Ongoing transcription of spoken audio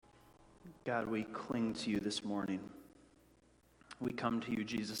God, we cling to you this morning. We come to you,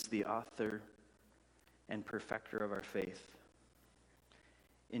 Jesus, the author and perfecter of our faith,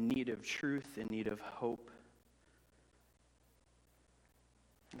 in need of truth, in need of hope.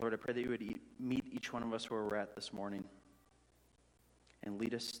 Lord, I pray that you would meet each one of us where we're at this morning and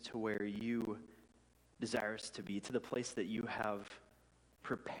lead us to where you desire us to be, to the place that you have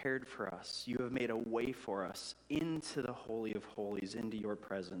prepared for us. You have made a way for us into the Holy of Holies, into your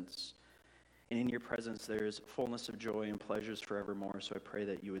presence. And in your presence there is fullness of joy and pleasures forevermore. So I pray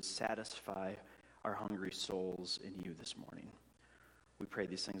that you would satisfy our hungry souls in you this morning. We pray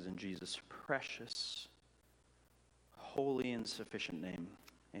these things in Jesus' precious, holy, and sufficient name.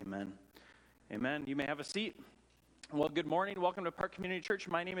 Amen. Amen. You may have a seat. Well, good morning. Welcome to Park Community Church.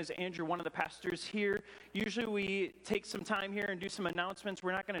 My name is Andrew, one of the pastors here. Usually we take some time here and do some announcements.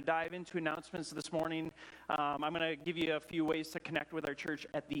 We're not going to dive into announcements this morning. I'm going to give you a few ways to connect with our church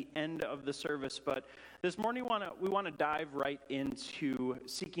at the end of the service. But this morning we want to dive right into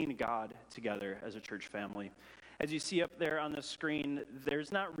seeking God together as a church family. As you see up there on the screen, there's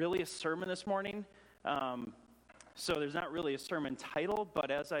not really a sermon this morning. So there's not really a sermon title.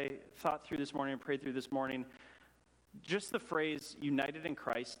 But as I thought through this morning and prayed through this morning, just the phrase, united in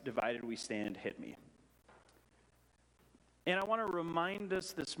Christ, divided we stand, hit me. And I want to remind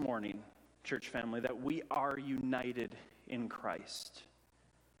us this morning, church family, that we are united in Christ.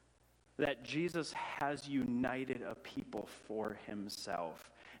 That Jesus has united a people for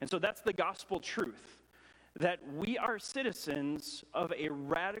himself. And so that's the gospel truth, that we are citizens of a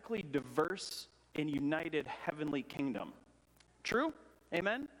radically diverse and united heavenly kingdom. True?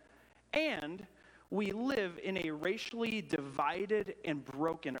 Amen? And we live in a racially divided and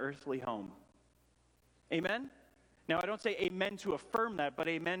broken earthly home. Amen? Now, I don't say amen to affirm that, but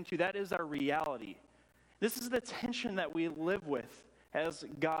amen to that is our reality. This is the tension that we live with as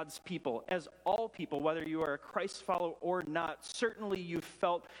God's people, as all people, whether you are a Christ follower or not. Certainly you've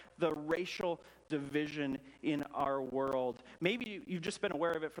felt the racial division in our world. Maybe you've just been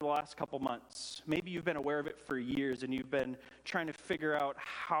aware of it for the last couple months. Maybe you've been aware of it for years and you've been trying to figure out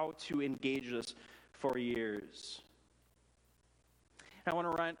how to engage this for years. I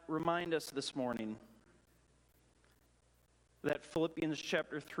want to remind us this morning that Philippians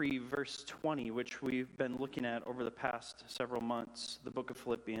chapter 3, verse 20, which we've been looking at over the past several months, the book of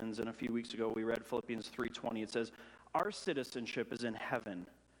Philippians, and a few weeks ago we read Philippians 3:20. It says, "Our citizenship is in heaven,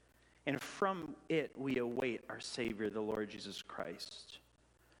 and from it we await our Savior, the Lord Jesus Christ."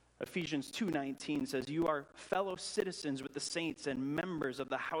 Ephesians 2:19 says, "You are fellow citizens with the saints and members of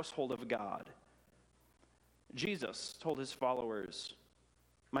the household of God." Jesus told his followers,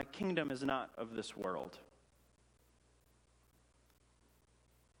 "My kingdom is not of this world."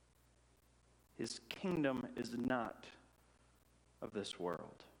 His kingdom is not of this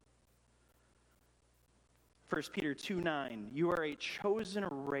world. 1 Peter 2:9, "You are a chosen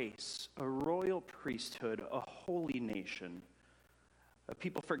race, a royal priesthood, a holy nation, a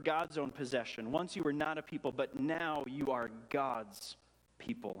people for God's own possession. Once you were not a people, but now you are God's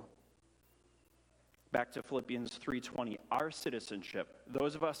people." Back to Philippians 3:20, our citizenship,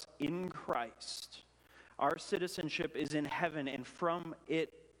 those of us in Christ, our citizenship is in heaven, and from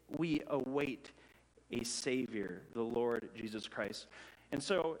it we await a Savior, the Lord Jesus Christ. And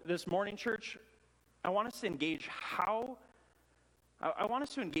so this morning, church, I want us to engage I want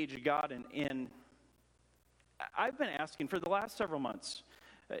us to engage God in I've been asking for the last several months.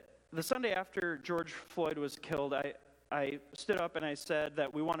 The Sunday after George Floyd was killed, I stood up and I said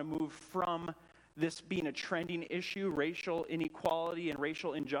that we want to move from this being a trending issue, racial inequality and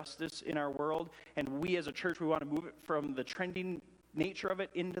racial injustice in our world, and we as a church, we want to move it from the trending nature of it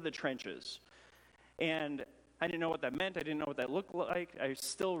into the trenches. And I didn't know what that meant. I didn't know what that looked like. I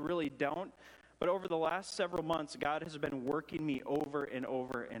still really don't. But over the last several months, God has been working me over and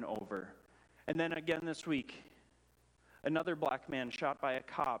over and over. And then again this week, another black man shot by a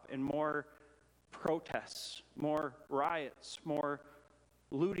cop, and more protests, more riots, more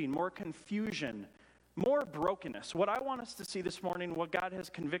looting, more confusion, more brokenness. What I want us to see this morning, what God has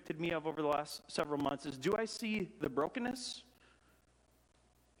convicted me of over the last several months, is do I see the brokenness?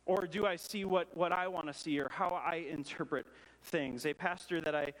 Or do I see what I want to see, or how I interpret things? A pastor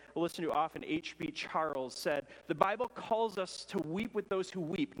that I listen to often, H.B. Charles, said, "The Bible calls us to weep with those who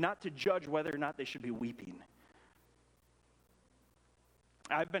weep, not to judge whether or not they should be weeping."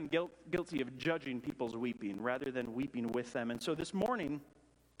 I've been guilty of judging people's weeping rather than weeping with them. And so this morning,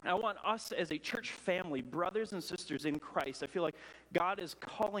 I want us as a church family, brothers and sisters in Christ, I feel like God is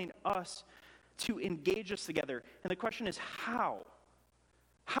calling us to engage us together. And the question is, how?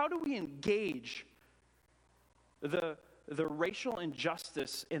 How do we engage the the racial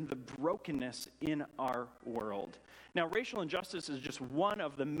injustice and the brokenness in our world. Now, racial injustice is just one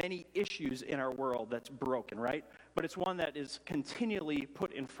of the many issues in our world that's broken, right? But it's one that is continually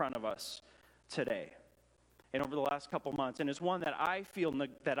put in front of us today and over the last couple months. And it's one that I feel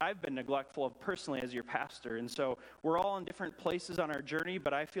that I've been neglectful of personally as your pastor. And so we're all in different places on our journey,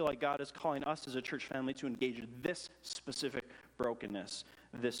 but I feel like God is calling us as a church family to engage in this specific brokenness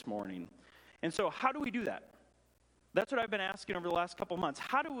this morning. And so how do we do that? That's what I've been asking over the last couple months.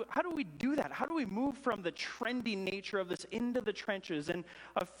 How do we do that? How do we move from the trendy nature of this into the trenches? And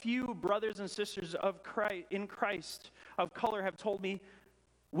a few brothers and sisters of Christ, in Christ of color have told me,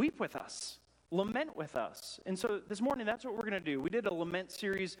 weep with us, lament with us. And so this morning, that's what we're going to do. We did a lament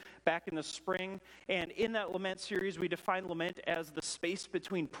series back in the spring, and in that lament series, we defined lament as the space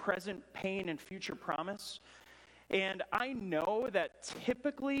between present pain and future promise. And I know that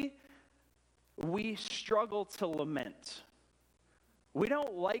typically we struggle to lament. We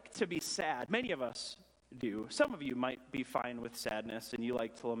don't like to be sad. Many of us do. Some of you might be fine with sadness and you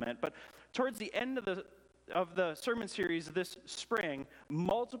like to lament. But towards the end of the sermon series this spring,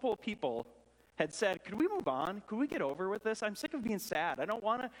 multiple people had said, could we move on? Could we get over with this? I'm sick of being sad. I don't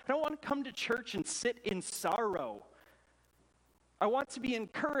want to come to church and sit in sorrow. I want to be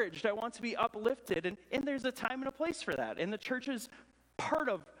encouraged. I want to be uplifted. And there's a time and a place for that. And the church is part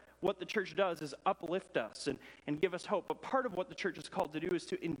of what the church does is uplift us and give us hope. But part of what the church is called to do is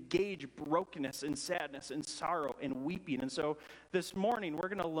to engage brokenness and sadness and sorrow and weeping. And so this morning, we're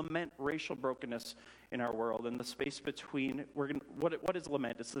going to lament racial brokenness in our world and the space between, what is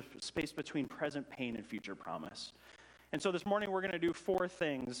lament? It's the space between present pain and future promise. And so this morning, we're going to do 4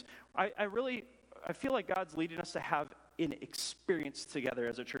 things. I feel like God's leading us to have an experience together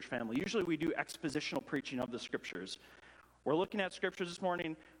as a church family. Usually we do expositional preaching of the scriptures. We're looking at scriptures this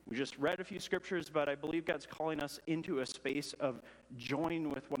morning. We just read a few scriptures, but I believe God's calling us into a space of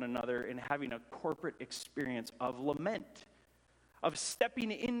joining with one another and having a corporate experience of lament, of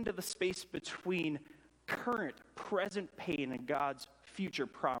stepping into the space between current, present pain and God's future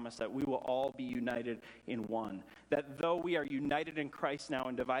promise that we will all be united in one. That though we are united in Christ now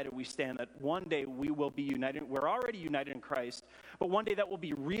and divided we stand, that one day we will be united. We're already united in Christ, but one day that will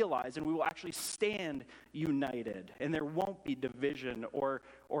be realized and we will actually stand united. And there won't be division or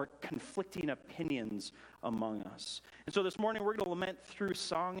conflicting opinions among us. And so this morning we're going to lament through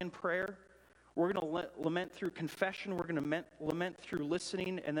song and prayer. We're going to lament through confession. We're going to lament through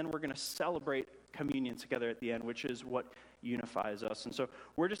listening. And then we're going to celebrate communion together at the end, which is what unifies us. And so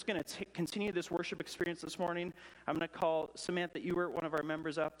we're just going to continue this worship experience this morning. I'm going to call Samantha Ewert, one of our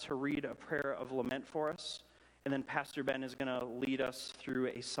members, up to read a prayer of lament for us. And then Pastor Ben is going to lead us through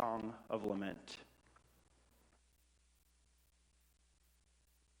a song of lament.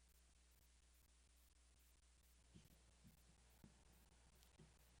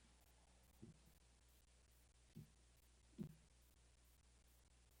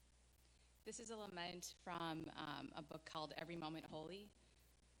 This is a lament from a book called Every Moment Holy.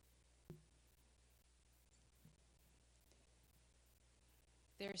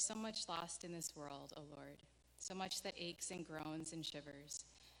 There is so much lost in this world, O Lord, so much that aches and groans and shivers.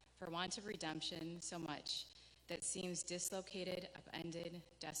 For want of redemption, so much that seems dislocated, upended,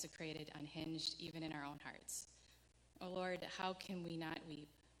 desecrated, unhinged, even in our own hearts. O Lord, how can we not weep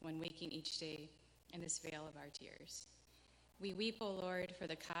when waking each day in this vale of our tears? We weep, O Lord, for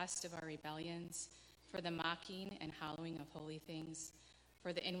the cost of our rebellions, for the mocking and hallowing of holy things,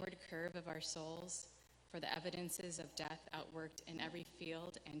 for the inward curve of our souls, for the evidences of death outworked in every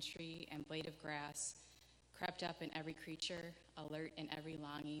field and tree and blade of grass, crept up in every creature, alert in every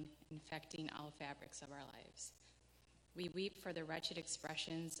longing, infecting all fabrics of our lives. We weep for the wretched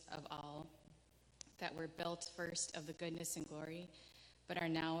expressions of all that were built first of the goodness and glory, but are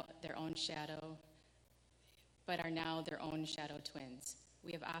now their own shadow twins.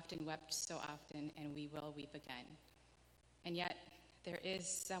 We have often wept so often, and we will weep again. And yet, there is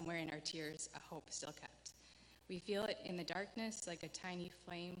somewhere in our tears a hope still kept. We feel it in the darkness like a tiny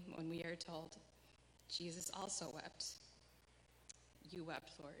flame when we are told, Jesus also wept. You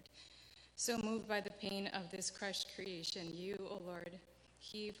wept, Lord. So moved by the pain of this crushed creation, you, O Lord,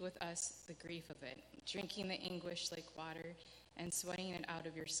 heaved with us the grief of it, drinking the anguish like water and sweating it out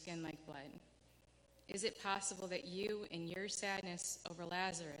of your skin like blood. Is it possible that you, in your sadness over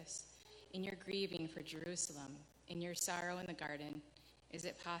Lazarus, in your grieving for Jerusalem, in your sorrow in the garden, is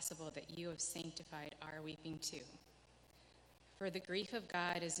it possible that you have sanctified our weeping too? For the grief of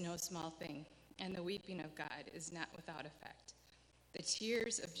God is no small thing, and the weeping of God is not without effect. The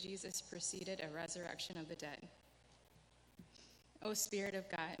tears of Jesus preceded a resurrection of the dead. O Spirit of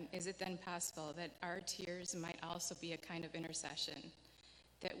God, is it then possible that our tears might also be a kind of intercession,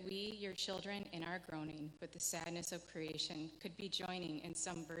 that we, your children, in our groaning with the sadness of creation, could be joining in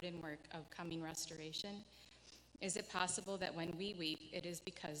some burden work of coming restoration? Is it possible that when we weep, it is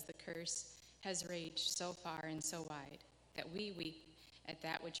because the curse has raged so far and so wide, that we weep at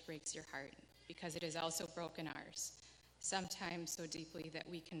that which breaks your heart, because it has also broken ours, sometimes so deeply that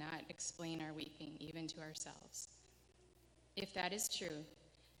we cannot explain our weeping even to ourselves? If that is true,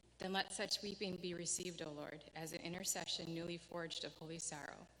 then let such weeping be received, O Lord, as an intercession newly forged of holy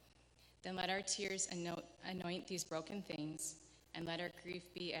sorrow. Then let our tears anoint these broken things, and let our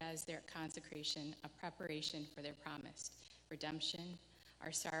grief be as their consecration, a preparation for their promised redemption,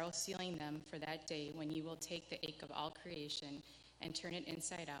 our sorrow sealing them for that day when you will take the ache of all creation and turn it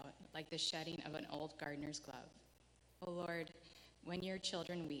inside out, like the shedding of an old gardener's glove. O Lord, when your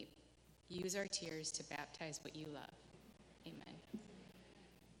children weep, use our tears to baptize what you love. Amen.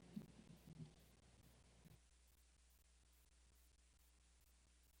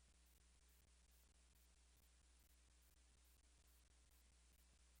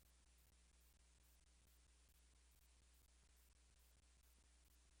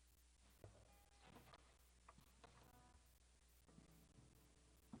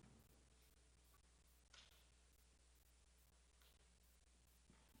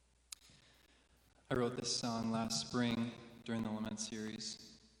 I wrote this song last spring during the Lament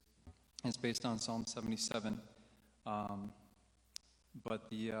series. It's based on Psalm 77. But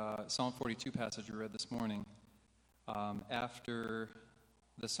the Psalm 42 passage we read this morning, after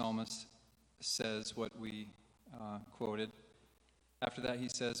the psalmist says what we quoted, after that he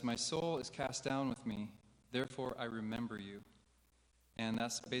says, "My soul is cast down with me, therefore I remember you." And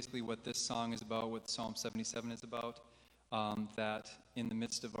that's basically what this song is about, what Psalm 77 is about, that in the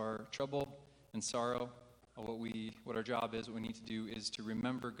midst of our trouble and sorrow, what our job is, what we need to do is to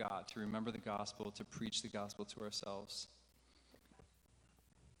remember God, to remember the gospel, to preach the gospel to ourselves.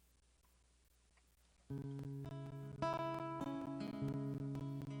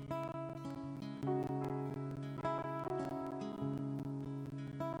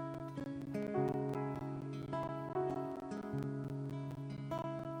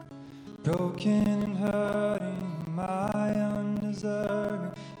 Broken and hurting, am I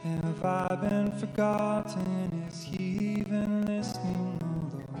undeserving? Have I been forgotten? Is he even listening,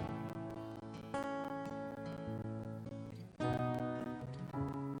 oh Lord?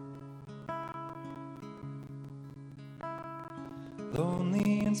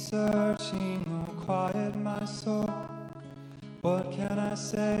 Lonely and searching, oh quiet my soul. What can I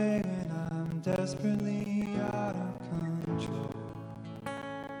say when I'm desperately out of control?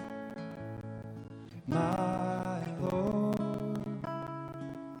 My Lord,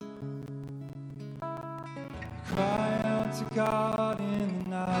 cry out to God in the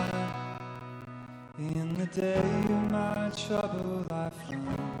night, in the day of my trouble I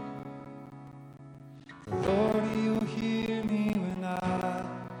find. The Lord, He will hear me when I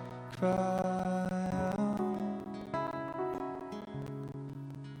cry out.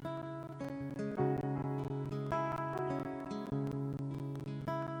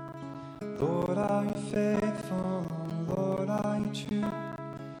 Lord, are you faithful? Lord, are you true?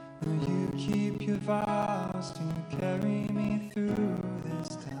 Will you keep your vows to carry me through this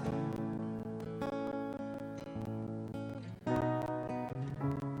time?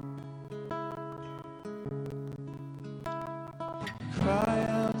 Cry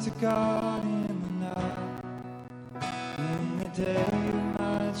out to God in the night, in the day of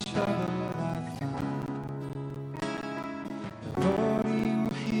my trouble I find. The Lord, He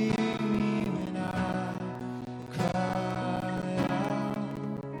will hear me when I cry out.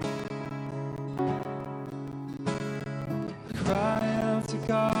 Cry out to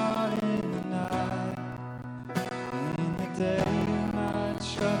God in the night, in the day of my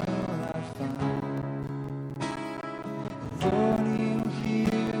trouble I find. The Lord, He will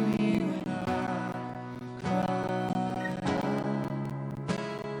hear me when I cry out.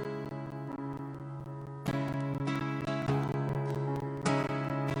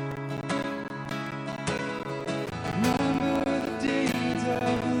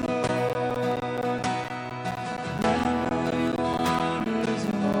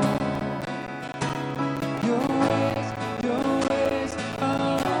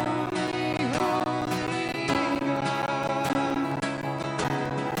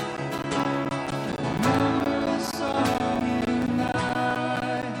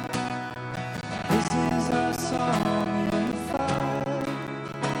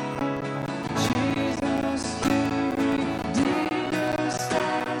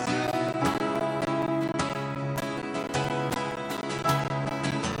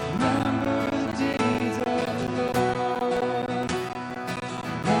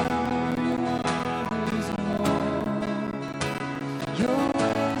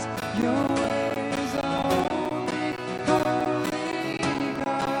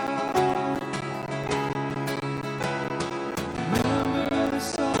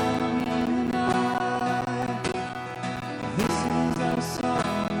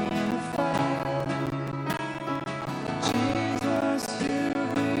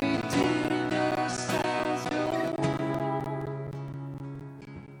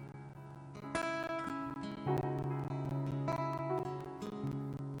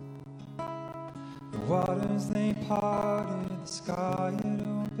 waters they parted, the sky it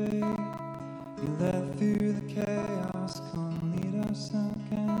obeyed. You led through the chaos, come lead us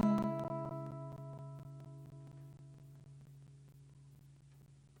again.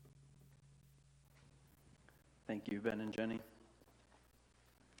 Thank you, Ben and Jenny.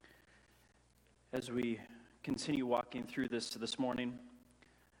 As we continue walking through this morning,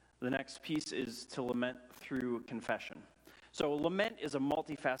 the next piece is to lament through confession. So lament is a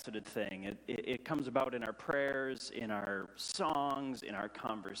multifaceted thing. It comes about in our prayers, in our songs, in our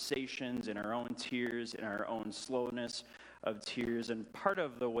conversations, in our own tears, in our own slowness of tears. And part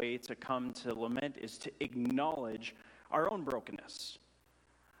of the way to come to lament is to acknowledge our own brokenness.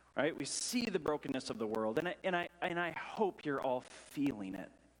 Right? We see the brokenness of the world, and I hope you're all feeling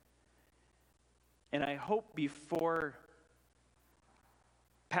it. And I hope before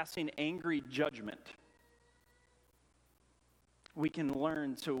passing angry judgment, we can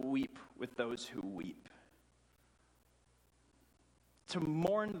learn to weep with those who weep. To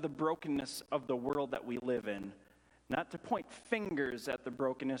mourn the brokenness of the world that we live in, not to point fingers at the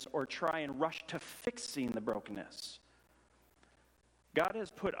brokenness or try and rush to fixing the brokenness. God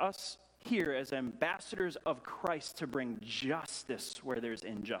has put us here as ambassadors of Christ to bring justice where there's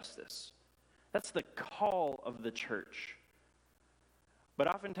injustice. That's the call of the church. But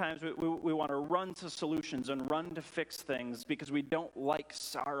oftentimes we want to run to solutions and run to fix things because we don't like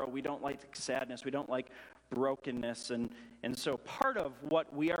sorrow, we don't like sadness, we don't like brokenness. And so part of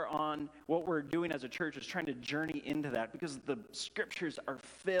what we're doing as a church is trying to journey into that because the scriptures are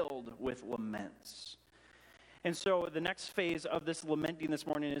filled with laments. And so the next phase of this lamenting this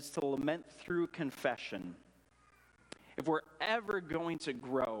morning is to lament through confession. If we're ever going to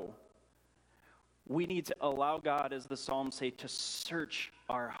grow, we need to allow God, as the Psalms say, to search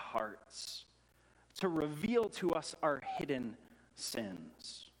our hearts, to reveal to us our hidden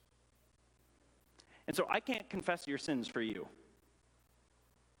sins. And so I can't confess your sins for you.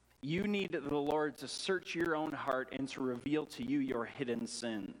 You need the Lord to search your own heart and to reveal to you your hidden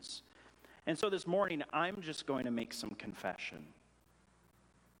sins. And so this morning, I'm just going to make some confession.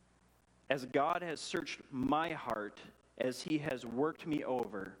 As God has searched my heart, as he has worked me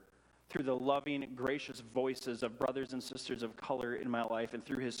over through the loving, gracious voices of brothers and sisters of color in my life, and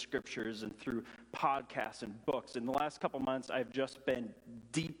through his scriptures, and through podcasts and books. In the last couple months, I've just been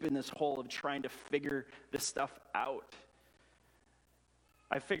deep in this hole of trying to figure this stuff out.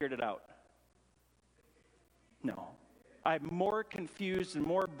 I figured it out. No. I'm more confused and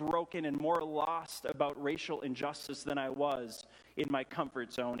more broken and more lost about racial injustice than I was in my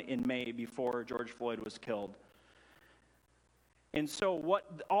comfort zone in May before George Floyd was killed. And so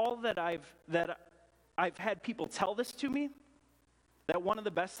I've had people tell this to me, that one of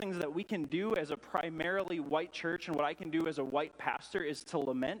the best things that we can do as a primarily white church and what I can do as a white pastor is to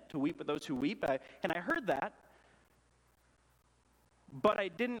lament, to weep with those who weep. And I heard that, but I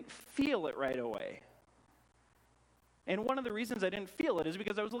didn't feel it right away. And one of the reasons I didn't feel it is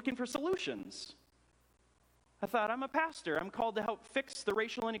because I was looking for solutions. I thought, I'm a pastor. I'm called to help fix the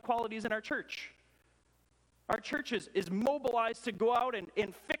racial inequalities in our church. Our church is mobilized to go out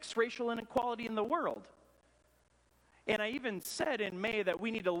and fix racial inequality in the world. And I even said in May that we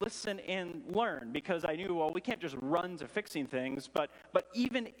need to listen and learn, because I knew, well, we can't just run to fixing things. But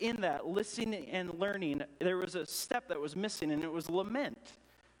even in that listening and learning, there was a step that was missing, and it was lament.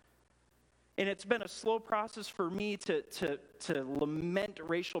 And it's been a slow process for me to lament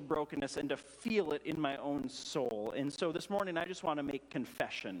racial brokenness and to feel it in my own soul. And so this morning, I just want to make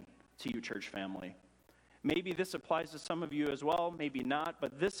confession to you, church family. Maybe this applies to some of you as well, maybe not,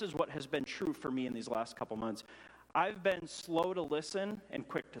 but this is what has been true for me in these last couple months. I've been slow to listen and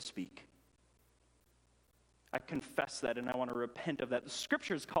quick to speak. I confess that, and I want to repent of that. The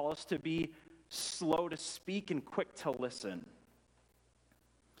scriptures call us to be slow to speak and quick to listen.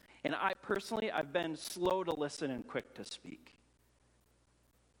 And I've been slow to listen and quick to speak.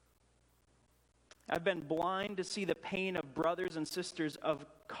 I've been blind to see the pain of brothers and sisters of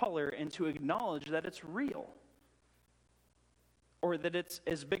color and to acknowledge that it's real, or that it's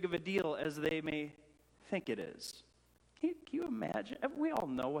as big of a deal as they may think it is. Can you imagine? We all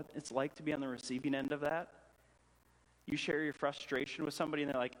know what it's like to be on the receiving end of that. You share your frustration with somebody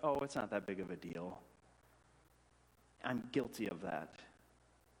and they're like, oh, it's not that big of a deal. I'm guilty of that.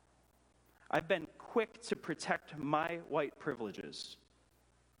 I've been quick to protect my white privileges.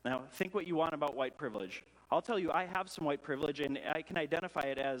 Now, think what you want about white privilege. I'll tell you, I have some white privilege, and I can identify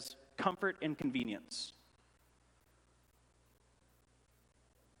it as comfort and convenience.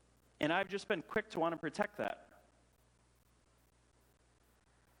 And I've just been quick to want to protect that.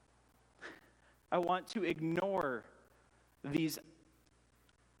 I want to ignore these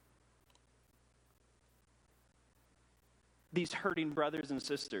these hurting brothers and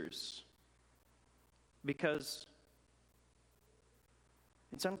sisters because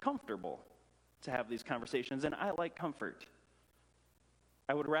it's uncomfortable to have these conversations, and I like comfort.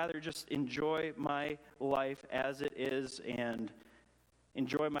 I would rather just enjoy my life as it is and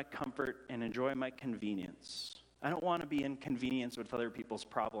enjoy my comfort and enjoy my convenience. I don't want to be inconvenienced with other people's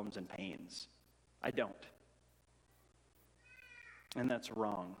problems and pains. I don't. And that's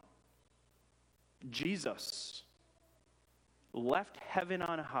wrong. Jesus left heaven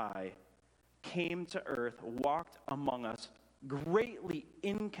on high, came to earth, walked among us, greatly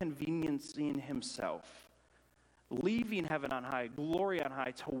inconveniencing himself, leaving heaven on high, glory on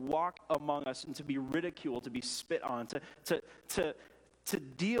high, to walk among us and to be ridiculed, to be spit on, to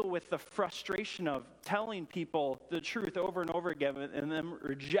deal with the frustration of telling people the truth over and over again and them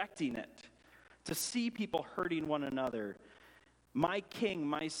rejecting it, to see people hurting one another. My King,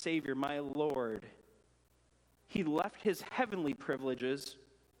 my Savior, my Lord, he left his heavenly privileges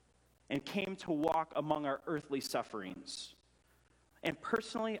and came to walk among our earthly sufferings. And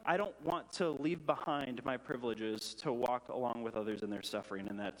personally, I don't want to leave behind my privileges to walk along with others in their suffering,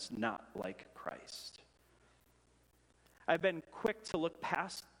 and that's not like Christ. I've been quick to look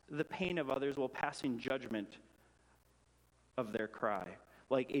past the pain of others while passing judgment of their cry.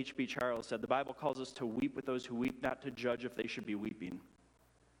 Like H.B. Charles said, the Bible calls us to weep with those who weep, not to judge if they should be weeping.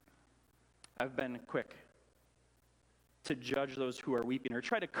 I've been quick to judge those who are weeping or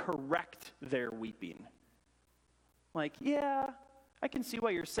try to correct their weeping. Like, yeah, I can see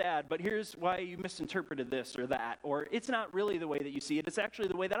why you're sad, but here's why you misinterpreted this or that. Or it's not really the way that you see it, it's actually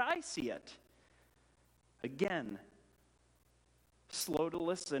the way that I see it. Again, slow to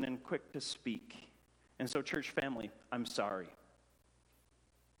listen and quick to speak. And so, church family, I'm sorry.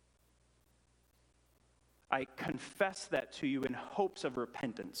 I confess that to you in hopes of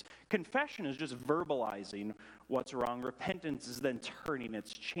repentance. Confession is just verbalizing what's wrong. Repentance is then turning,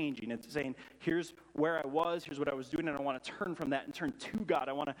 it's changing. It's saying, here's where I was, here's what I was doing, and I want to turn from that and turn to God.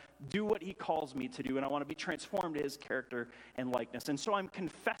 I want to do what he calls me to do, and I want to be transformed to his character and likeness. And so I'm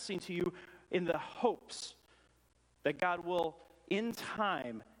confessing to you in the hopes that God will, in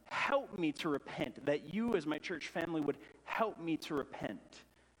time, help me to repent, that you as my church family would help me to repent.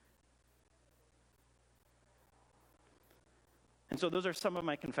 And so those are some of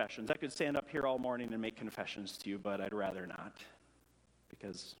my confessions. I could stand up here all morning and make confessions to you, but I'd rather not,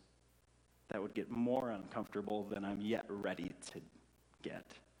 because that would get more uncomfortable than I'm yet ready to get.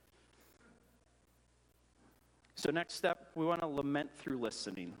 So next step, we want to lament through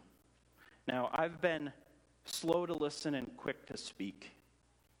listening. Now, I've been slow to listen and quick to speak.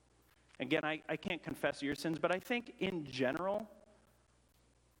 Again, I can't confess your sins, but I think in general,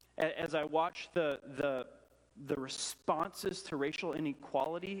 as I watch the responses to racial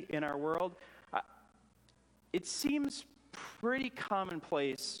inequality in our world, it seems pretty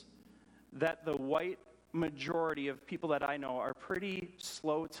commonplace that the white majority of people that I know are pretty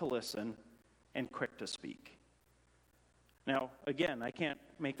slow to listen and quick to speak. Now, again, I can't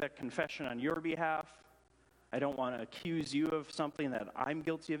make that confession on your behalf. I don't want to accuse you of something that I'm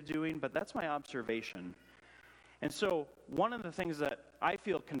guilty of doing, but that's my observation. And so one of the things that I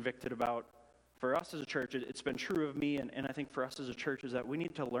feel convicted about for us as a church, it's been true of me, and I think for us as a church, is that we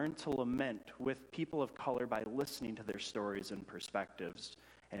need to learn to lament with people of color by listening to their stories and perspectives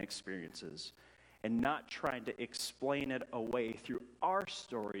and experiences, and not trying to explain it away through our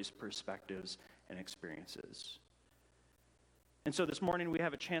stories, perspectives, and experiences. And so this morning we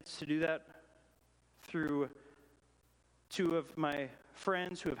have a chance to do that through two of my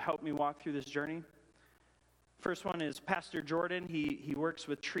friends who have helped me walk through this journey. First one is Pastor Jordan. He works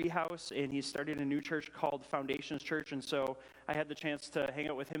with Treehouse, and he's started a new church called Foundations Church, and so I had the chance to hang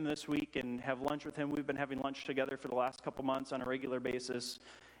out with him this week and have lunch with him. We've been having lunch together for the last couple months on a regular basis,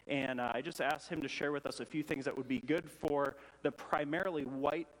 and I just asked him to share with us a few things that would be good for the primarily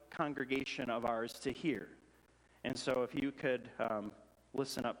white congregation of ours to hear. And so if you could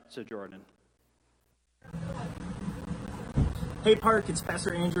listen up to Jordan. Hey Park, it's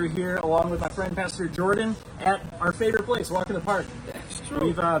Pastor Andrew here, along with my friend Pastor Jordan, at our favorite place, Walk in the Park. That's true.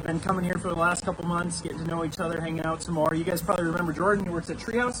 We've been coming here for the last couple months, getting to know each other, hanging out some more. You guys probably remember Jordan. He works at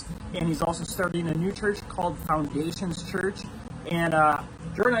Treehouse, and he's also starting a new church called Foundations Church. And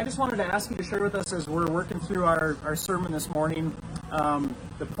Jordan, I just wanted to ask you to share with us as we're working through our sermon this morning.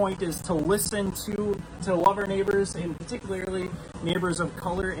 The point is to listen to love our neighbors, and particularly neighbors of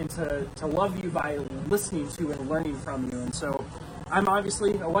color, and to love you by listening to and learning from you. And so I'm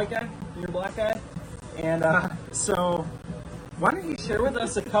obviously a white guy, you're a black guy, and so why don't you share with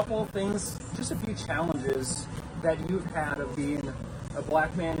us a couple things, just a few challenges that you've had of being a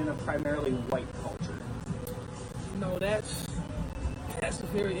black man in a primarily white culture? No, that's That's a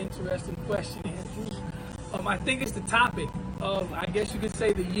very interesting question, Andrew. I think it's the topic of, I guess you could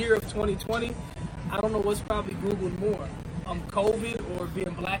say, the year of 2020. I don't know what's probably Googled more, COVID or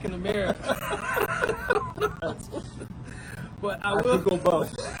being black in America. But I will Google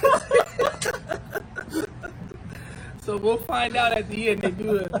both. So we'll find out at the end. They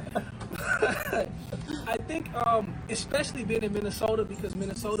do it. I think, especially being in Minnesota, because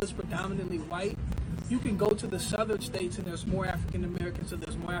Minnesota is predominantly white, you can go to the southern states and there's more African Americans, so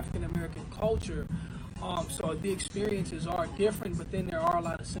there's more African American culture. So the experiences are different, but then there are a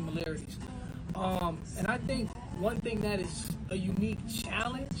lot of similarities. And I think one thing that is a unique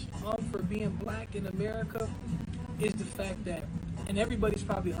challenge for being black in America is the fact that, and everybody's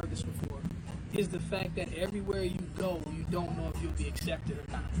probably heard this before, is the fact that everywhere you go, you don't know if you'll be accepted or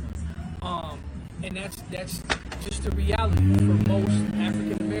not. And that's just the reality for most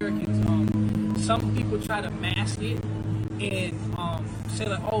African Americans. Some people try to mask it and say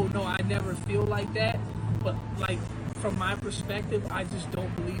like, oh no, I never feel like that. But like, from my perspective, I just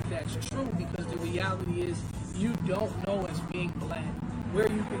don't believe that's true, because the reality is you don't know, as being black, where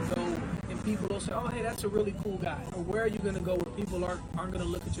you can go and people will say, oh hey, that's a really cool guy. Or where are you going to go where people aren't going to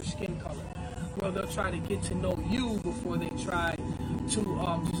look at your skin color? Well, they'll try to get to know you before they try to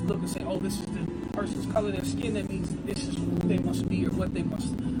just look and say, oh, this is the person's color of their skin, that means this is who they must be or what they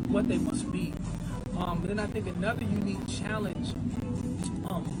must be. But then I think another unique challenge,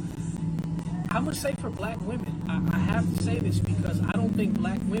 I would say for black women, I have to say this because I don't think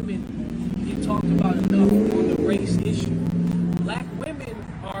black women get talked about enough on the race issue. Black women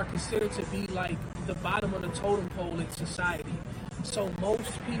are considered to be like the bottom of the totem pole in society. So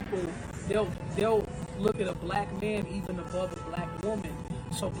most people, they'll look at a black man even above a black woman.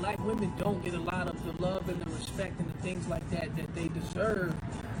 So black women don't get a lot of the love and the respect and the things like that they deserve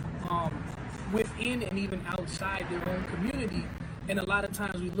within and even outside their own community. And a lot of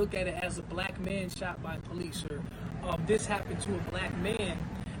times we look at it as a black man shot by police, or this happened to a black man,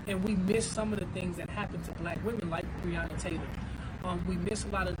 and we miss some of the things that happen to black women, like Breonna Taylor. We miss a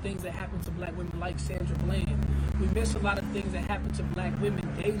lot of things that happen to black women, like Sandra Bland. We miss a lot of things that happen to black women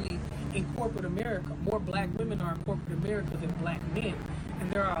daily in corporate America. More black women are in corporate America than black men.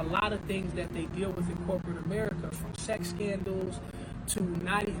 And there are a lot of things that they deal with in corporate America, from sex scandals to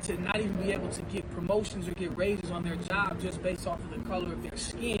not even be able to get promotions or get raises on their job just based off of the color of their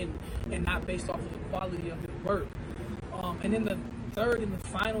skin and not based off of the quality of their work. And then the third and the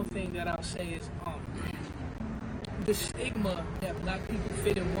final thing that I'll say is the stigma that black people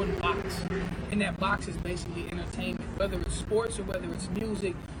fit in one box, and that box is basically entertainment, whether it's sports or whether it's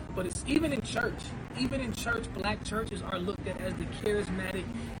music. But it's even in church. Even in church, black churches are looked at as the charismatic,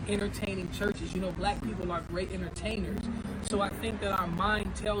 entertaining churches. You know, black people are great entertainers. So I think that our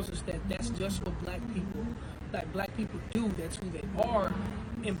mind tells us that that's just what black people do. That's who they are.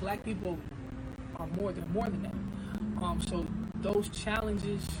 And black people are more than that. So those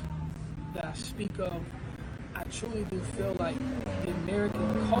challenges that I speak of, I truly do feel like the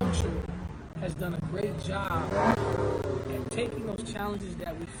American culture has done a great job at taking those challenges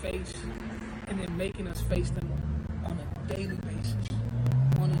that we face and then making us face them on a daily basis.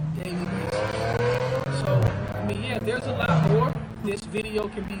 So, I mean, yeah, there's a lot more. This video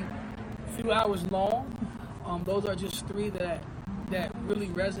can be a few hours long. Those are just three that really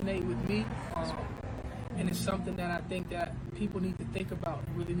resonate with me. And it's something that I think that people need to think about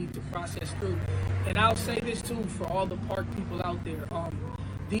and really need to process through. And I'll say this too for all the park people out there.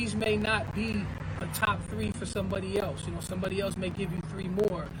 These may not be a top three for somebody else. You know, somebody else may give you three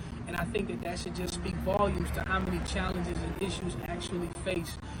more. And I think that should just speak volumes to how many challenges and issues actually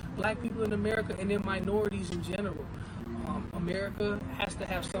face black people in America and then minorities in general. America has to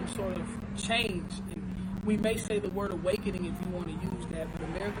have some sort of change. And we may say the word awakening if you want to use that, but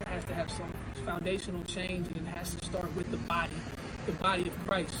America has to have some foundational change, and it has to start with the body of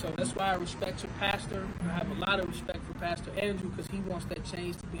Christ. So that's why I respect your pastor. I have a lot of respect for Pastor Andrew, because he wants that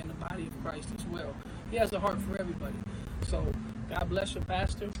change to be in the body of Christ as well. He has a heart for everybody. So God bless your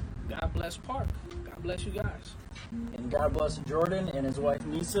pastor. God bless Park. God bless you guys. And God bless Jordan and his wife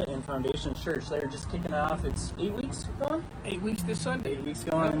Nisa and Foundation Church. They're just kicking off. It's 8 weeks going? 8 weeks this Sunday. 8 weeks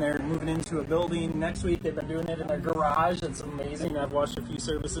going, and they're moving into a building next week. They've been doing it in their garage. It's amazing. I've watched a few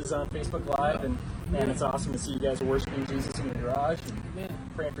services on Facebook Live, and man, it's awesome to see you guys worshiping Jesus in your garage. And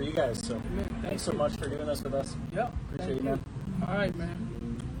praying for you guys. So thanks so much for doing this with us. Yep. Appreciate you, man. All right,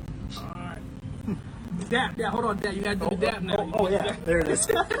 man. All right. Dap, hold on, Dap. You got to do the dap now. Oh, yeah. There it is.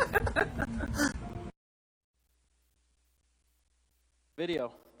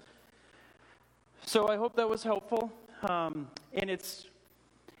 Video. So I hope that was helpful. And it's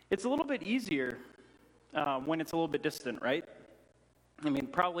a little bit easier when it's a little bit distant, right? I mean,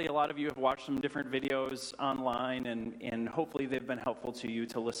 probably a lot of you have watched some different videos online, and hopefully they've been helpful to you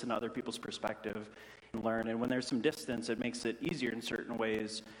to listen to other people's perspective and learn. And when there's some distance, it makes it easier in certain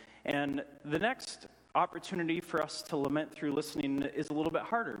ways. And the next opportunity for us to lament through listening is a little bit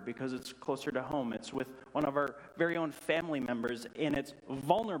harder because it's closer to home. It's with one of our very own family members, and it's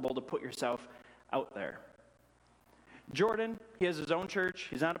vulnerable to put yourself out there. Jordan, he has his own church.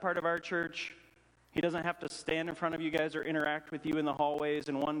 He's not a part of our church. He doesn't have to stand in front of you guys or interact with you in the hallways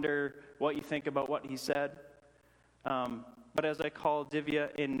and wonder what you think about what he said. But as I call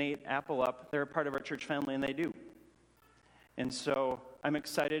Divya and Nate Apple up, they're a part of our church family, and they do. And so I'm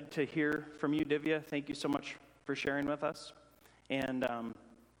excited to hear from you, Divya. Thank you so much for sharing with us. And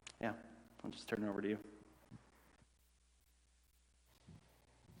yeah, I'll just turn it over to you.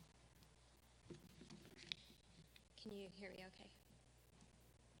 Can you hear me okay?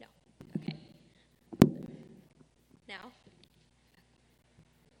 No? Okay. Now?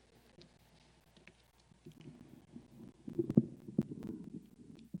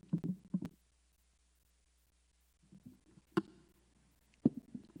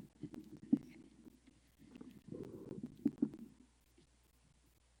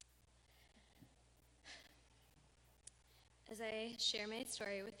 As I share my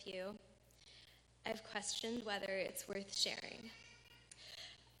story with you, I've questioned whether it's worth sharing.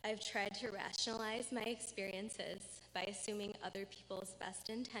 I've tried to rationalize my experiences by assuming other people's best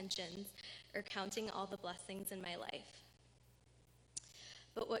intentions or counting all the blessings in my life.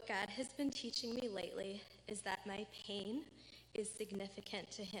 But what God has been teaching me lately is that my pain is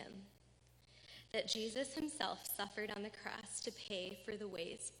significant to Him. That Jesus Himself suffered on the cross to pay for the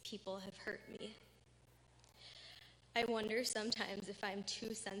ways people have hurt me. I wonder sometimes if I'm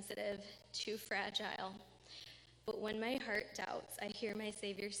too sensitive, too fragile. But when my heart doubts, I hear my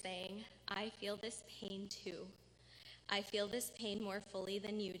Savior saying, I feel this pain too. I feel this pain more fully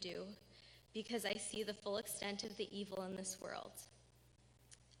than you do, because I see the full extent of the evil in this world.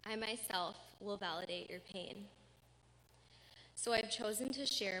 I myself will validate your pain. So I've chosen to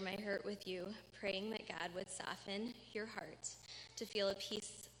share my hurt with you, praying that God would soften your heart to feel a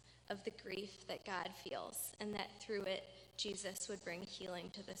piece of the grief that God feels, and that through it, Jesus would bring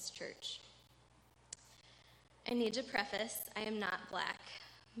healing to this church. I need to preface, I am not Black.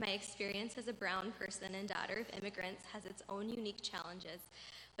 My experience as a brown person and daughter of immigrants has its own unique challenges,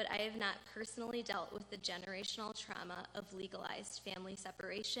 but I have not personally dealt with the generational trauma of legalized family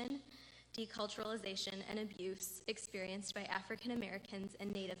separation, deculturalization, and abuse experienced by African Americans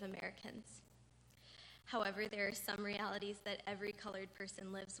and Native Americans. However, there are some realities that every colored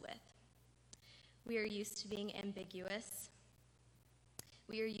person lives with. We are used to being ambiguous.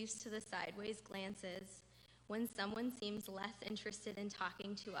 We are used to the sideways glances when someone seems less interested in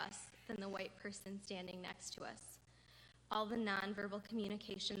talking to us than the white person standing next to us. All the nonverbal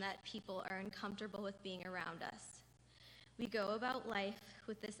communication that people are uncomfortable with being around us. We go about life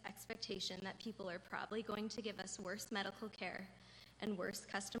with this expectation that people are probably going to give us worse medical care and worse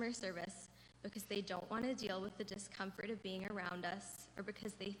customer service because they don't want to deal with the discomfort of being around us, or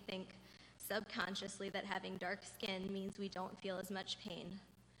because they think subconsciously that having dark skin means we don't feel as much pain,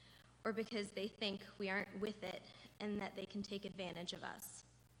 or because they think we aren't with it and that they can take advantage of us.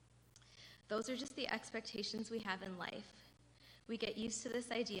 Those are just the expectations we have in life. We get used to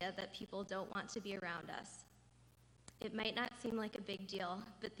this idea that people don't want to be around us. It might not seem like a big deal,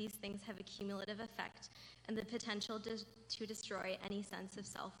 but these things have a cumulative effect and the potential to destroy any sense of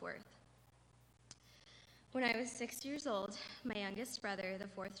self-worth. When I was 6 years old, my youngest brother, the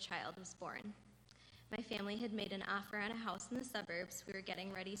fourth child, was born. My family had made an offer on a house in the suburbs. We were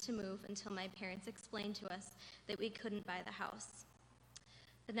getting ready to move until my parents explained to us that we couldn't buy the house.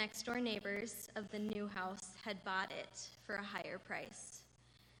 The next-door neighbors of the new house had bought it for a higher price.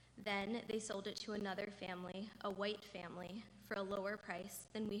 Then they sold it to another family, a white family, for a lower price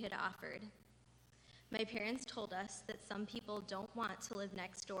than we had offered. My parents told us that some people don't want to live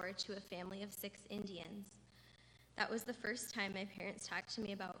next door to a family of 6 Indians. That was the first time my parents talked to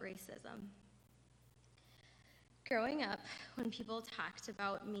me about racism. Growing up, when people talked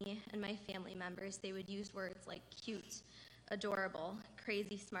about me and my family members, they would use words like cute, adorable,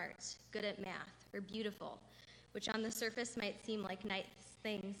 crazy smart, good at math, or beautiful, which on the surface might seem like nice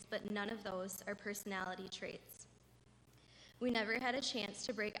things, but none of those are personality traits. We never had a chance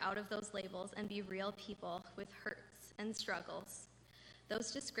to break out of those labels and be real people with hurts and struggles.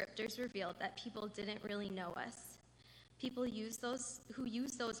 Those descriptors revealed that people didn't really know us. People who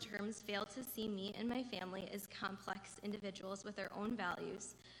use those terms fail to see me and my family as complex individuals with our own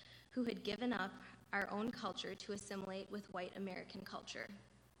values who had given up our own culture to assimilate with white American culture.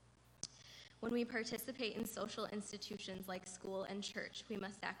 When we participate in social institutions like school and church, we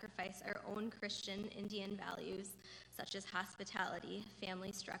must sacrifice our own Christian Indian values, such as hospitality,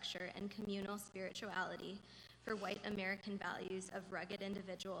 family structure, and communal spirituality, for white American values of rugged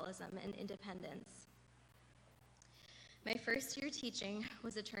individualism and independence. My first year teaching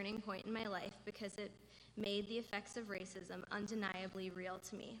was a turning point in my life because it made the effects of racism undeniably real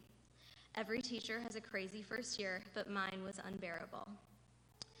to me. Every teacher has a crazy first year, but mine was unbearable.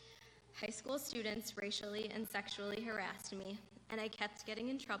 High school students racially and sexually harassed me, and I kept getting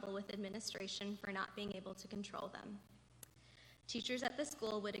in trouble with administration for not being able to control them. Teachers at the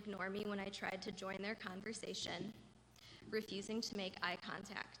school would ignore me when I tried to join their conversation, refusing to make eye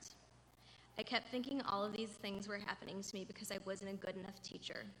contact. I kept thinking all of these things were happening to me because I wasn't a good enough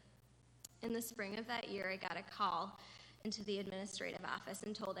teacher. In the spring of that year, I got a call into the administrative office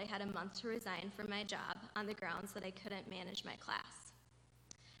and told I had a month to resign from my job on the grounds that I couldn't manage my class.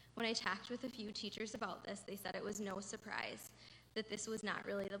 When I talked with a few teachers about this, they said it was no surprise that this was not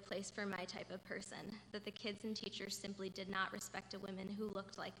really the place for my type of person, that the kids and teachers simply did not respect a woman who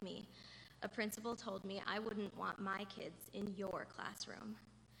looked like me. A principal told me I wouldn't want my kids in your classroom.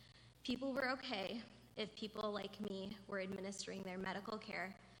 People were okay if people like me were administering their medical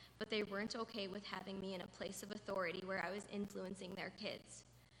care, but they weren't okay with having me in a place of authority where I was influencing their kids.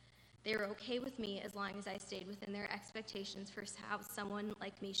 They were okay with me as long as I stayed within their expectations for how someone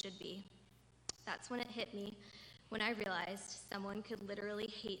like me should be. That's when it hit me, when I realized someone could literally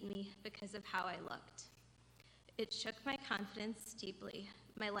hate me because of how I looked. It shook my confidence deeply.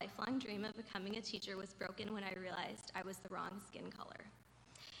 My lifelong dream of becoming a teacher was broken when I realized I was the wrong skin color.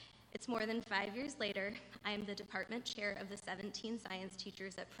 It's more than 5 years later. I am the department chair of the 17 science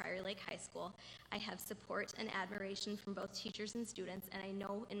teachers at Prior Lake High School. I have support and admiration from both teachers and students, and I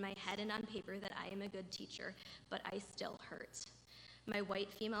know in my head and on paper that I am a good teacher, but I still hurt. My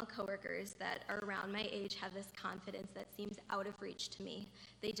white female coworkers that are around my age have this confidence that seems out of reach to me.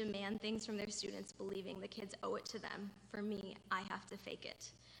 They demand things from their students, believing the kids owe it to them. For me, I have to fake it.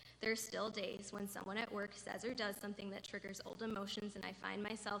 There are still days when someone at work says or does something that triggers old emotions, and I find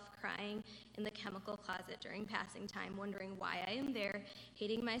myself crying in the chemical closet during passing time, wondering why I am there,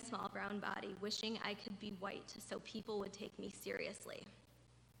 hating my small brown body, wishing I could be white so people would take me seriously.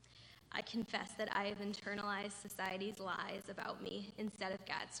 I confess that I have internalized society's lies about me instead of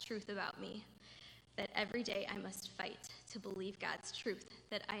God's truth about me, that every day I must fight to believe God's truth,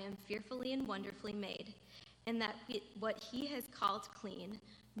 that I am fearfully and wonderfully made, and that what He has called clean,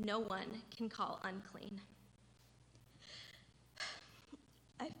 no one can call unclean.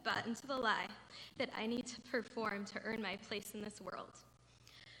 I've bought into the lie that I need to perform to earn my place in this world.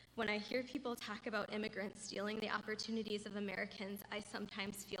 When I hear people talk about immigrants stealing the opportunities of Americans, I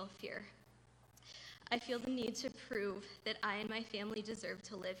sometimes feel fear. I feel the need to prove that I and my family deserve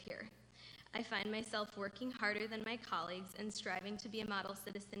to live here. I find myself working harder than my colleagues and striving to be a model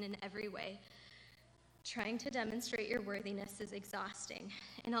citizen in every way. Trying to demonstrate your worthiness is exhausting,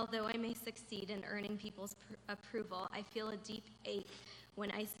 and although I may succeed in earning people's approval, I feel a deep ache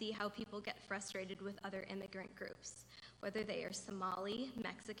when I see how people get frustrated with other immigrant groups. Whether they are Somali,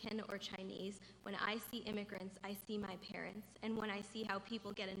 Mexican, or Chinese, when I see immigrants, I see my parents, and when I see how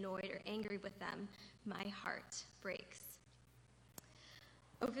people get annoyed or angry with them, my heart breaks.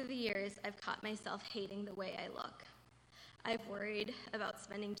 Over the years, I've caught myself hating the way I look. I've worried about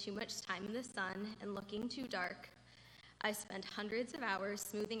spending too much time in the sun and looking too dark. I spent hundreds of hours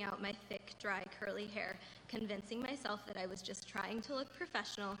smoothing out my thick, dry, curly hair, convincing myself that I was just trying to look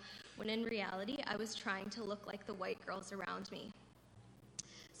professional, when in reality, I was trying to look like the white girls around me.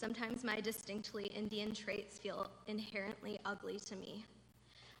 Sometimes my distinctly Indian traits feel inherently ugly to me.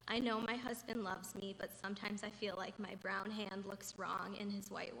 I know my husband loves me, but sometimes I feel like my brown hand looks wrong in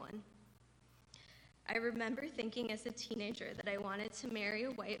his white one. I remember thinking as a teenager that I wanted to marry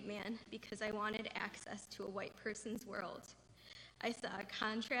a white man because I wanted access to a white person's world. I saw a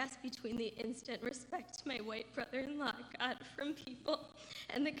contrast between the instant respect my white brother-in-law got from people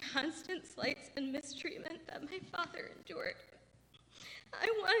and the constant slights and mistreatment that my father endured. I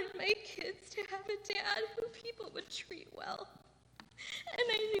wanted my kids to have a dad who people would treat well. And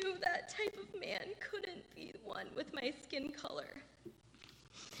I knew that type of man couldn't be one with my skin color.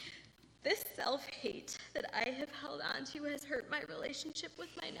 This self-hate that I have held on to has hurt my relationship with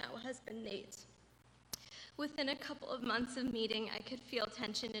my now husband, Nate. Within a couple of months of meeting, I could feel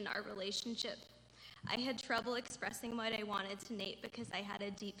tension in our relationship. I had trouble expressing what I wanted to Nate because I had a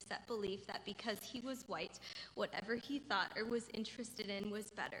deep-set belief that because he was white, whatever he thought or was interested in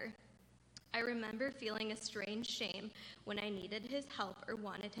was better. I remember feeling a strange shame when I needed his help or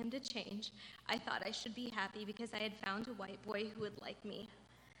wanted him to change. I thought I should be happy because I had found a white boy who would like me.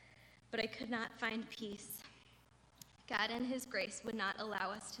 but I could not find peace. God in his grace would not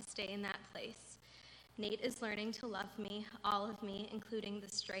allow us to stay in that place. Nate is learning to love me, all of me, including the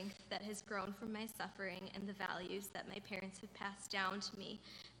strength that has grown from my suffering and the values that my parents have passed down to me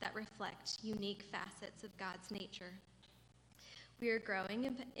that reflect unique facets of God's nature. We are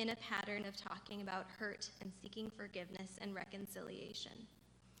growing in a pattern of talking about hurt and seeking forgiveness and reconciliation.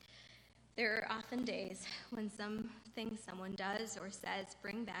 There are often days when something someone does or says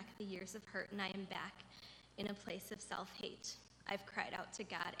bring back the years of hurt, and I am back in a place of self-hate. I've cried out to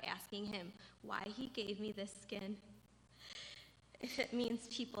God, asking him why he gave me this skin, if it means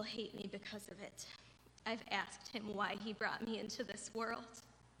people hate me because of it. I've asked him why he brought me into this world,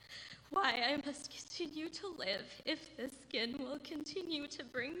 why I must continue to live if this skin will continue to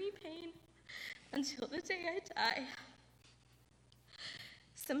bring me pain until the day I die.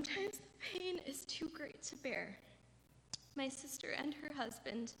 Sometimes the pain is too great to bear. My sister and her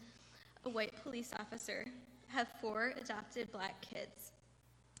husband, a white police officer, have 4 adopted black kids.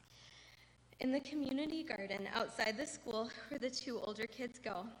 In the community garden outside the school where the 2 older kids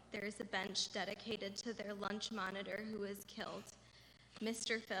go, there is a bench dedicated to their lunch monitor who was killed,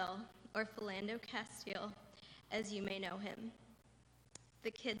 Mr. Phil, or Philando Castile, as you may know him.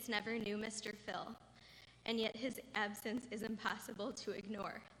 The kids never knew Mr. Phil, and yet his absence is impossible to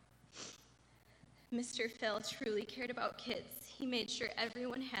ignore. Mr. Phil truly cared about kids. He made sure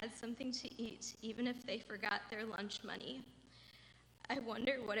everyone had something to eat, even if they forgot their lunch money. I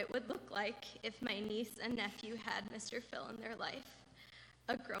wonder what it would look like if my niece and nephew had Mr. Phil in their life,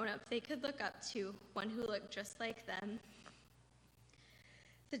 a grown-up they could look up to, one who looked just like them.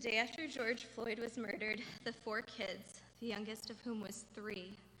 The day after George Floyd was murdered, the 4 kids, the youngest of whom was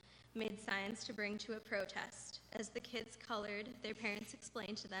 3, made signs to bring to a protest. As the kids colored, their parents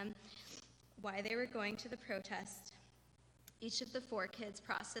explained to them why they were going to the protest. Each of the 4 kids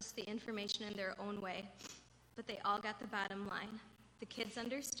processed the information in their own way, but they all got the bottom line. The kids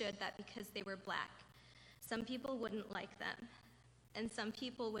understood that because they were black, some people wouldn't like them, and some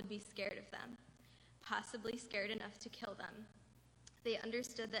people would be scared of them, possibly scared enough to kill them. They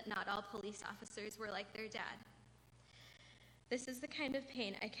understood that not all police officers were like their dad. This is the kind of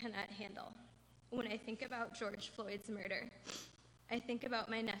pain I cannot handle. When I think about George Floyd's murder, I think about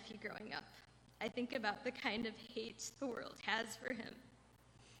my nephew growing up. I think about the kind of hate the world has for him.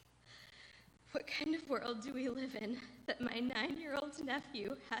 What kind of world do we live in that my 9-year-old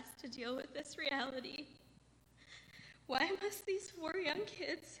nephew has to deal with this reality? Why must these 4 young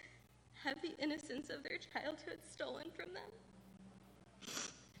kids have the innocence of their childhood stolen from them?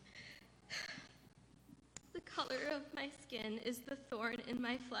 The color of my skin is the thorn in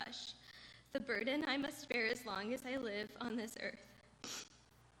my flesh, the burden I must bear as long as I live on this earth.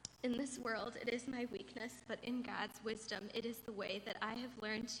 In this world, it is my weakness, but in God's wisdom, it is the way that I've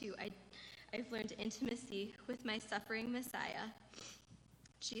learned intimacy with my suffering Messiah.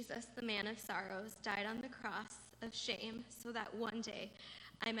 Jesus, the man of sorrows, died on the cross of shame so that one day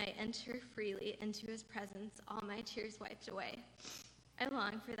I might enter freely into his presence, all my tears wiped away. I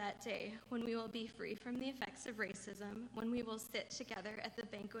long for that day when we will be free from the effects of racism, when we will sit together at the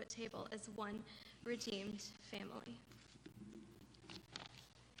banquet table as one redeemed family.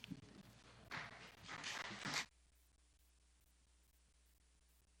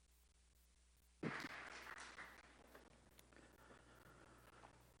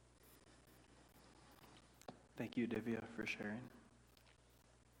 Thank you, Divya, for sharing.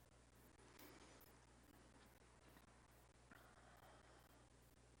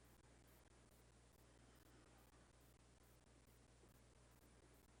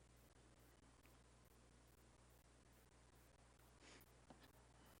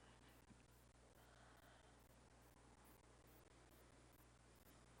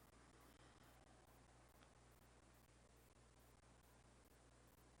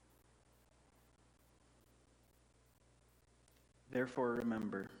 Therefore,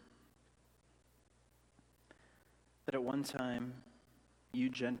 remember that at one time, you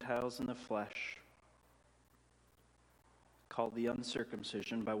Gentiles in the flesh, called the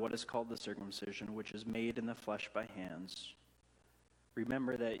uncircumcision by what is called the circumcision, which is made in the flesh by hands,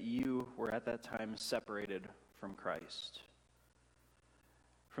 remember that you were at that time separated from Christ,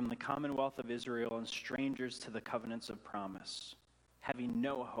 from the commonwealth of Israel and strangers to the covenants of promise, having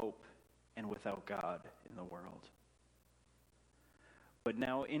no hope and without God in the world. But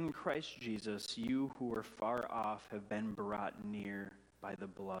now in Christ Jesus, you who were far off have been brought near by the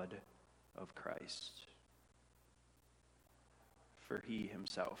blood of Christ. For he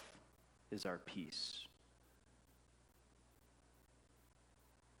himself is our peace.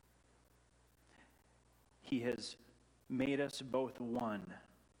 He has made us both one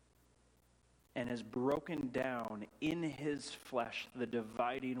and has broken down in his flesh the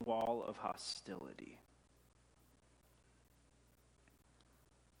dividing wall of hostility.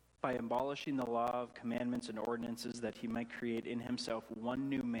 By abolishing the law of commandments and ordinances, that he might create in himself one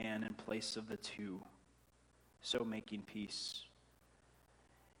new man in place of the two, so making peace.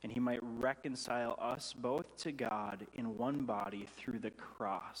 And he might reconcile us both to God in one body through the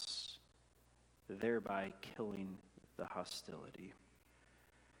cross, thereby killing the hostility.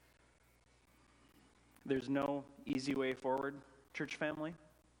 There's no easy way forward, church family.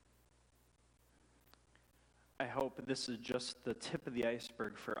 I hope this is just the tip of the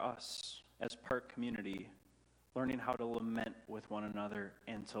iceberg for us as Park community, learning how to lament with one another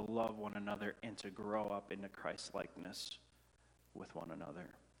and to love one another and to grow up into Christ-likeness with one another.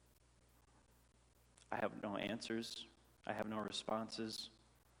 I have no answers. I have no responses.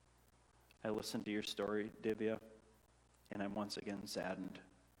 I listened to your story, Divya, and I'm once again saddened.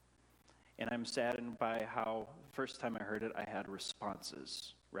 And I'm saddened by how, the first time I heard it, I had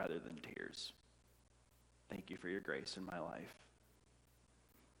responses rather than tears. Thank you for your grace in my life.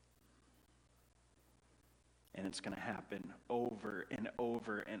 And it's going to happen over and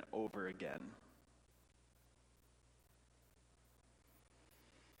over and over again.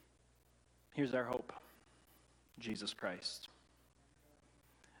 Here's our hope, Jesus Christ.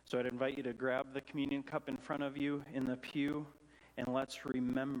 So I'd invite you to grab the communion cup in front of you in the pew, and let's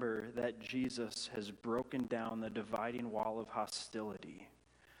remember that Jesus has broken down the dividing wall of hostility.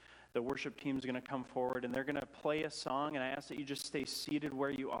 The worship team is going to come forward, and they're going to play a song, and I ask that you just stay seated where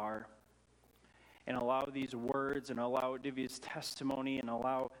you are and allow these words and allow Divya's testimony and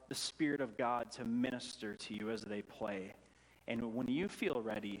allow the Spirit of God to minister to you as they play. And when you feel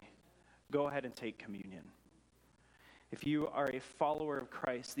ready, go ahead and take communion. If you are a follower of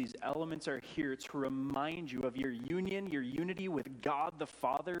Christ, these elements are here to remind you of your union, your unity with God the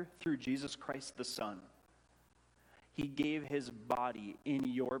Father through Jesus Christ the Son. He gave his body in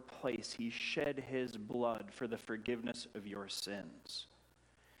your place. He shed his blood for the forgiveness of your sins.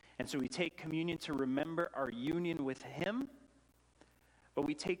 And so we take communion to remember our union with him, but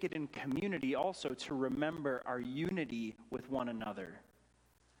we take it in community also to remember our unity with one another.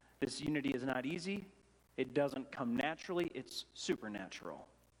 This unity is not easy. It doesn't come naturally. It's supernatural.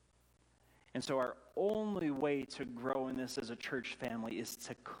 And so our only way to grow in this as a church family is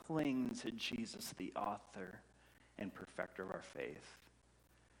to cling to Jesus, the author and perfecter of our faith.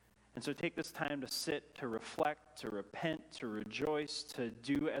 And so take this time to sit, to reflect, to repent, to rejoice, to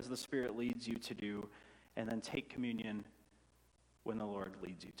do as the Spirit leads you to do, and then take communion when the Lord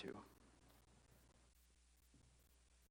leads you to.